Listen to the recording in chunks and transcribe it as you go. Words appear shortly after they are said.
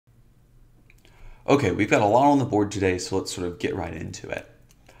Okay, we've got a lot on the board today, so let's sort of get right into it.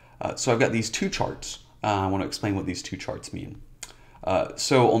 So I've got these two charts. I want to explain what these two charts mean.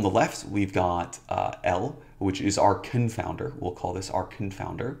 So on the left, we've got L, which is our confounder. We'll call this our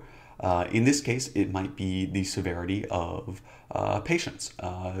confounder. In this case, it might be the severity of patients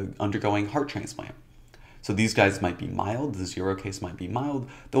undergoing heart transplant. So these guys might be mild, the 0 case might be mild,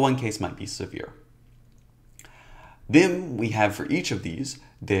 the 1 case might be severe. Then we have for each of these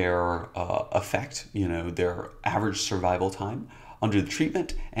their effect, their average survival time under the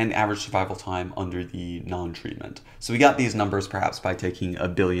treatment and average survival time under the non-treatment. So we got these numbers perhaps by taking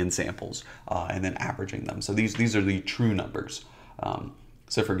 1 billion samples and then averaging them. So these are the true numbers.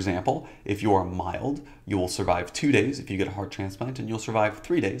 So for example, if you are mild, you will survive 2 days if you get a heart transplant, and you'll survive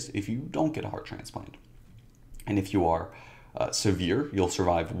 3 days if you don't get a heart transplant. And if you are severe, you'll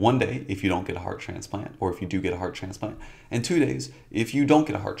survive 1 day if you don't get a heart transplant, or if you do get a heart transplant, and 2 days if you don't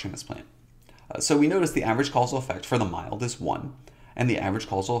get a heart transplant. So we notice the average causal effect for the mild is 1, and the average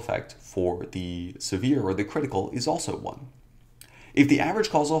causal effect for the severe or the critical is also 1. If the average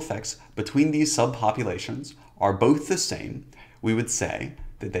causal effects between these subpopulations are both the same, we would say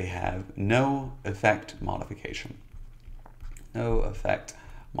that they have no effect modification. No effect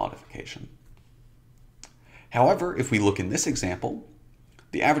modification. However, if we look in this example,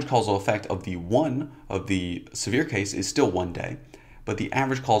 the average causal effect of the severe case is still 1 day, but the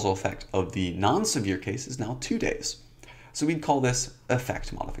average causal effect of the non-severe case is now 2 days. So we'd call this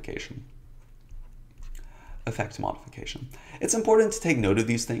effect modification. Effect modification. It's important to take note of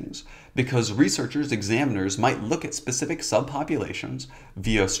these things because researchers, examiners might look at specific subpopulations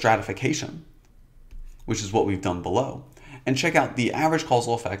via stratification, which is what we've done below, and check out the average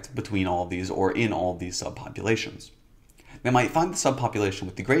causal effect between all of these or in all of these subpopulations. They might find the subpopulation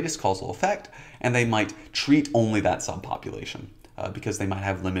with the greatest causal effect, and they might treat only that subpopulation because they might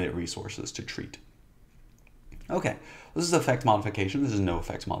have limited resources to treat. Okay, this is effect modification. This is no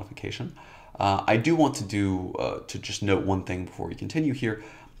effect modification. I do want to just note one thing before we continue here,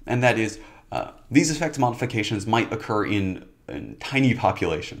 and that is these effect modifications might occur in tiny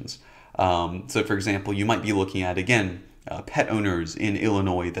populations. So for example, you might be looking at, again, pet owners in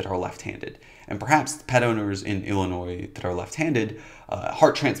Illinois that are left-handed. And perhaps pet owners in Illinois that are left-handed,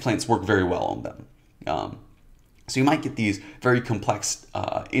 heart transplants work very well on them. So you might get these very complex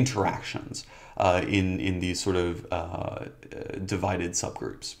interactions in these sort of divided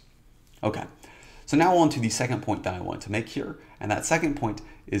subgroups. Okay, so now on to the second point that I want to make here. And that second point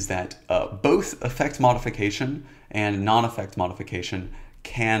is that both effect modification and non-effect modification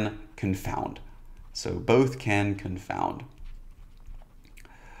can confound. So both can confound.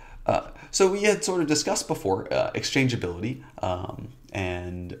 So we had sort of discussed before exchangeability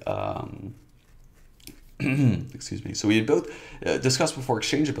excuse me. So we had both discussed before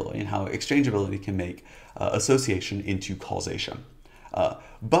exchangeability and how exchangeability can make association into causation.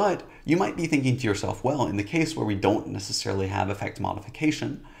 But you might be thinking to yourself, well, in the case where we don't necessarily have effect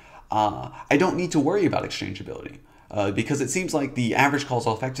modification, I don't need to worry about exchangeability. Because it seems like the average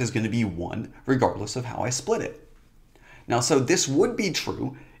causal effect is going to be 1 regardless of how I split it. Now, so this would be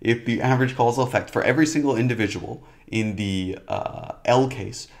true if the average causal effect for every single individual in the L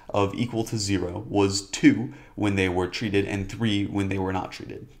case of equal to 0 was 2 when they were treated and 3 when they were not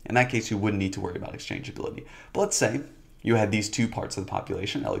treated. In that case, you wouldn't need to worry about exchangeability. But let's say you had these two parts of the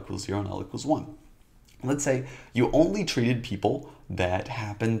population, L equals 0 and L equals 1. Let's say you only treated people that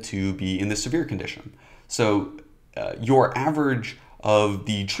happen to be in the severe condition. So your average of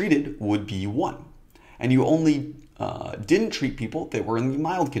the treated would be 1. And you only didn't treat people that were in the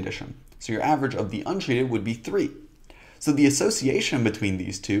mild condition. So your average of the untreated would be 3. So the association between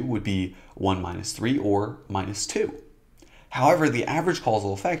these two would be 1 minus 3 or minus 2. However, the average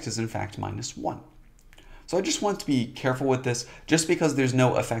causal effect is in fact minus 1. So I just want to be careful with this. Just because there's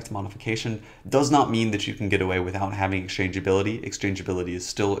no effect modification does not mean that you can get away without having exchangeability. Exchangeability is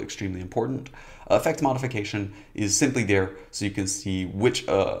still extremely important. Effect modification is simply there so you can see which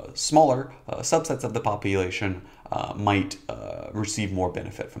smaller subsets of the population might receive more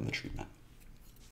benefit from the treatment.